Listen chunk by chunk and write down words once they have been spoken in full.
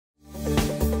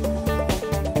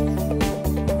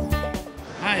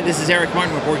this is Eric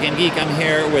Martin with Board Game Geek. I'm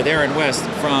here with Aaron West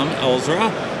from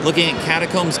Elzra, looking at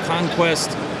Catacombs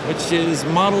Conquest, which is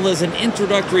modeled as an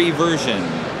introductory version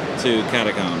to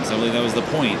Catacombs. I believe that was the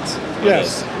point.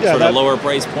 Yes. Yeah, sort of lower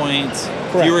price point,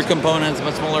 correct. Fewer components,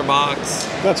 much smaller box.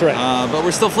 That's right. But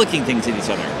we're still flicking things at each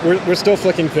other. We're still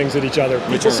flicking things at each other.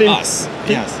 Which are us.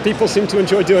 Yes. People seem to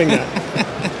enjoy doing that.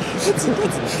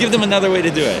 Let's give them another way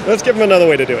to do it. Let's give them another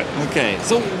way to do it. Okay.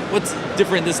 So what's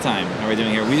different this time? Are we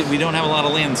doing here? We don't have a lot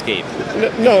of landscape.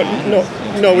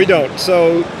 No, we don't.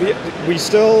 So we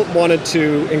still wanted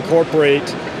to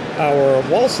incorporate our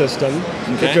wall system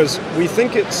because we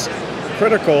think it's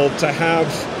critical to have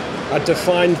a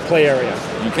defined play area.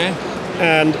 Okay.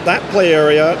 And that play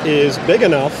area is big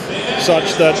enough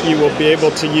such that you will be able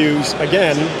to use,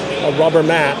 again, a rubber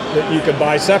mat that you could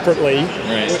buy separately,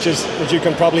 which is, as you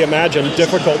can probably imagine,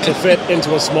 difficult to fit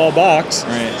into a small box.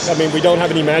 Right. I mean, we don't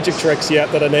have any magic tricks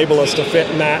yet that enable us to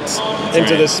fit mats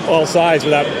into this small size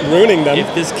without ruining them.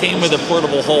 If this came with a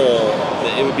portable hole,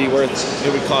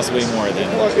 it would cost way more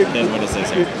than what it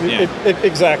says here.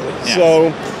 Exactly. Yes.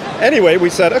 So anyway, we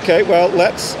said, okay, well,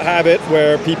 let's have it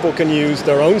where people can use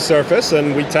their own surface,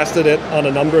 and we tested it on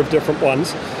a number of different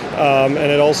ones. And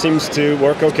it all seems to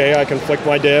work okay. I can flick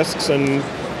my discs and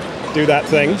do that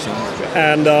thing.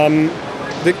 And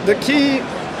the key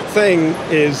thing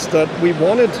is that we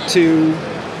wanted to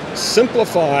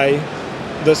simplify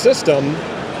the system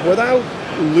without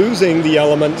losing the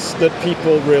elements that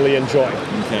people really enjoy.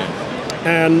 Okay.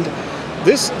 And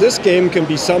this game can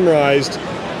be summarized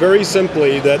very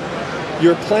simply that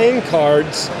you're playing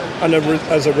cards, and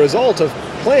as a result of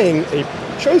playing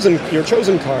your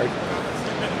chosen card,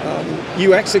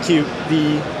 you execute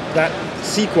that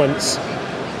sequence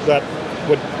that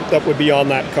would be on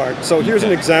that card. So here's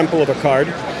an example of a card.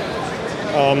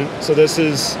 So this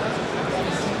is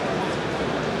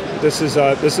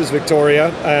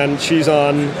Victoria, and she's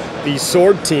on the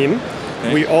sword team.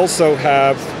 Okay. We also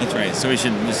have. That's right. So we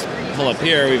should just pull up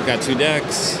here. We've got 2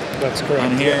 decks. That's correct.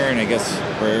 On here, and I guess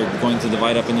we're going to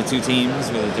divide up into 2 teams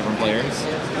with different players.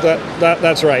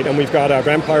 That's right. And we've got our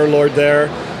Vampire Lord there.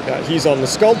 He's on the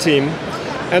Skull team.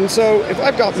 And so if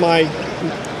I've got my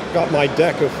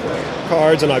deck of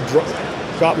cards and I've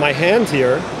got my hand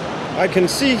here, I can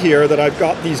see here that I've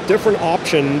got these different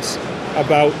options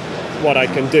about what I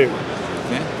can do.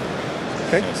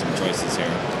 Okay. So some choices here.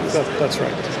 That's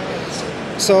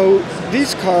right. So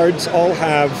these cards all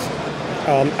have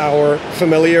our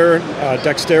familiar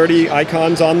dexterity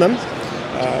icons on them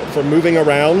for moving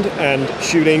around and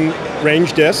shooting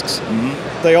range discs.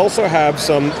 Mm-hmm. They also have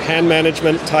some hand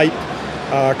management type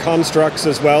constructs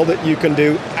as well that you can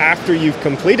do after you've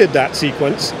completed that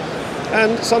sequence.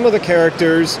 And some of the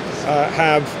characters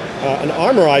have an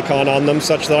armor icon on them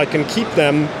such that I can keep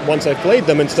them once I've played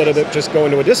them instead of it just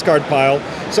going to a discard pile,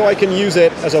 so I can use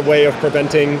it as a way of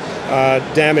preventing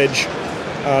damage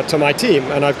to my team.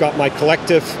 And I've got my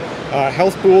collective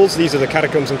health pools. These are the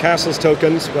Catacombs and Castles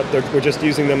tokens, but we're just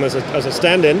using them as a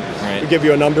stand-in. Right. We give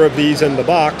you a number of these in the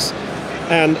box.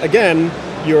 And again,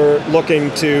 you're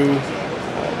looking to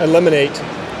eliminate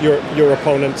your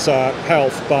opponent's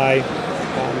health by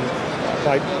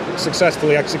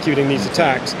successfully executing these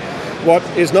attacks. What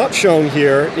is not shown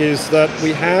here is that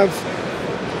we have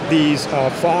these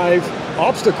 5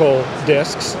 obstacle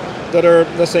discs that are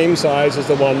the same size as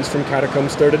the ones from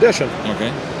Catacombs 3rd edition.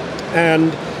 Okay.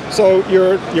 And so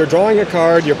you're drawing a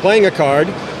card, you're playing a card,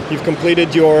 you've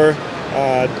completed your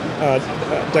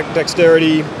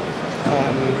dexterity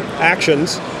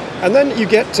actions, and then you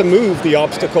get to move the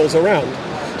obstacles around.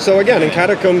 So again, in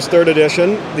Catacombs 3rd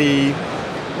edition,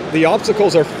 the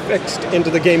obstacles are fixed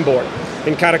into the game board.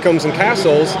 In Catacombs and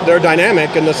Castles, they're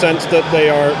dynamic in the sense that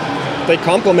they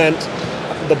complement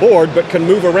the board but can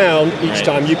move around each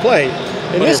time you play.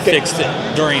 But this they're fixed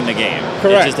during the game.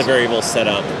 Correct. It's just a variable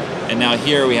setup. And now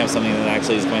here we have something that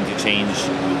actually is going to change.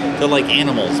 They're like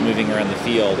animals moving around the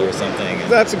field or something.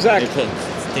 That's exactly.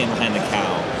 Stand behind the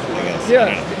cow, I guess.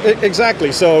 Yeah,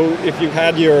 exactly. So if you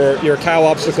had your cow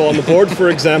obstacle on the board, for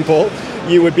example,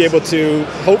 you would be able to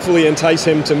hopefully entice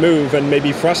him to move and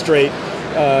maybe frustrate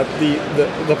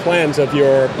the plans of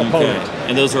your opponent.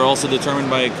 And those are also determined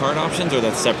by card options, or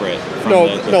that's separate from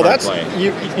the no, card that's play?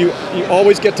 You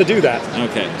always get to do that.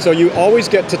 Okay. So you always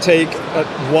get to take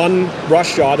one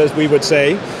rush shot, as we would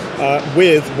say,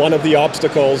 with one of the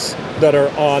obstacles that are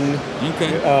on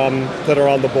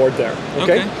the board there.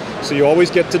 Okay. So you always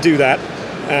get to do that,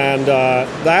 and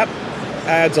that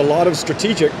adds a lot of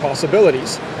strategic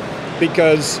possibilities,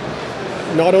 because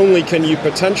not only can you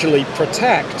potentially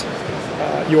protect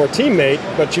your teammate,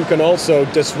 but you can also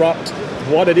disrupt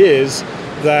what it is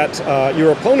that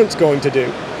your opponent's going to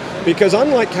do. Because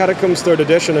unlike Catacombs 3rd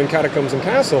Edition and Catacombs and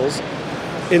Castles,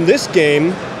 in this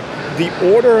game, the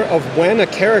order of when a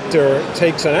character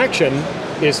takes an action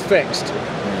is fixed.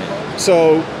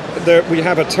 So we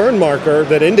have a turn marker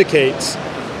that indicates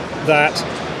that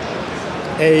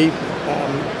a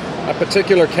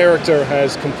particular character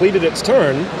has completed its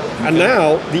turn, and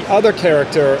now the other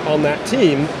character on that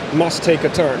team must take a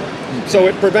turn. So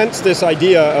it prevents this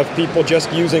idea of people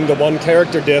just using the one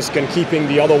character disc and keeping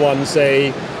the other one,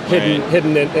 say,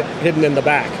 hidden in the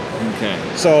back. Okay.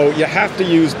 So you have to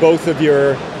use both of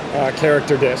your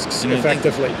character discs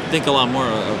effectively. Think a lot more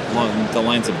along the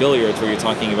lines of billiards, where you're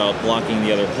talking about blocking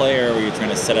the other player, where you're trying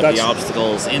to set up the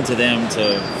obstacles into them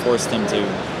to force them to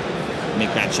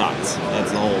make bad shots.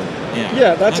 That's the whole.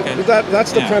 Yeah.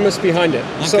 That's the premise behind it.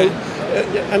 Okay.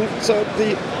 So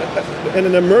in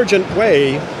an emergent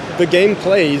way, the game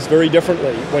plays very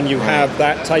differently when you have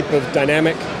that type of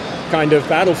dynamic kind of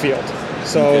battlefield.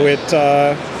 So we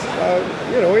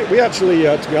actually,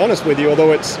 to be honest with you,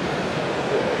 although it's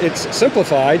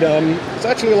simplified, it's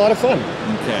actually a lot of fun.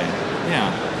 Okay.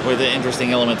 Yeah. With the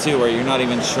interesting element too, where you're not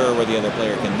even sure what the other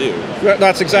player can do.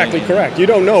 That's exactly correct. You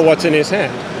don't know what's in his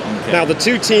hand. Okay. Now the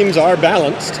two teams are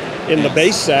balanced in the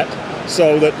base set,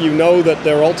 so that you know that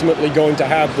they're ultimately going to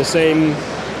have the same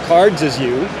cards as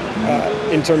you,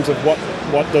 in terms of what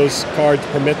those cards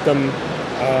permit them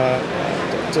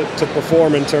to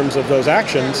perform in terms of those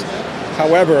actions.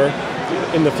 However,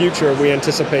 in the future, we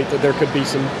anticipate that there could be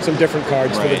some different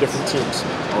cards for the different teams.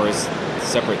 Or a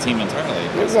separate team entirely.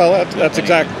 Well, that's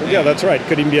exactly, that's right. It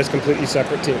could even be a completely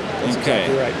separate team. That's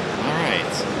exactly right. All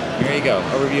right. Here you go.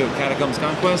 Overview of Catacombs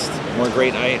Conquest. More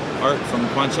great art from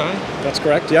Quan Chai. That's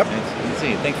correct, yep. Let's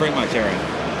see. Thanks very much, Aaron.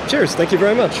 Cheers. Thank you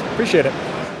very much. Appreciate it.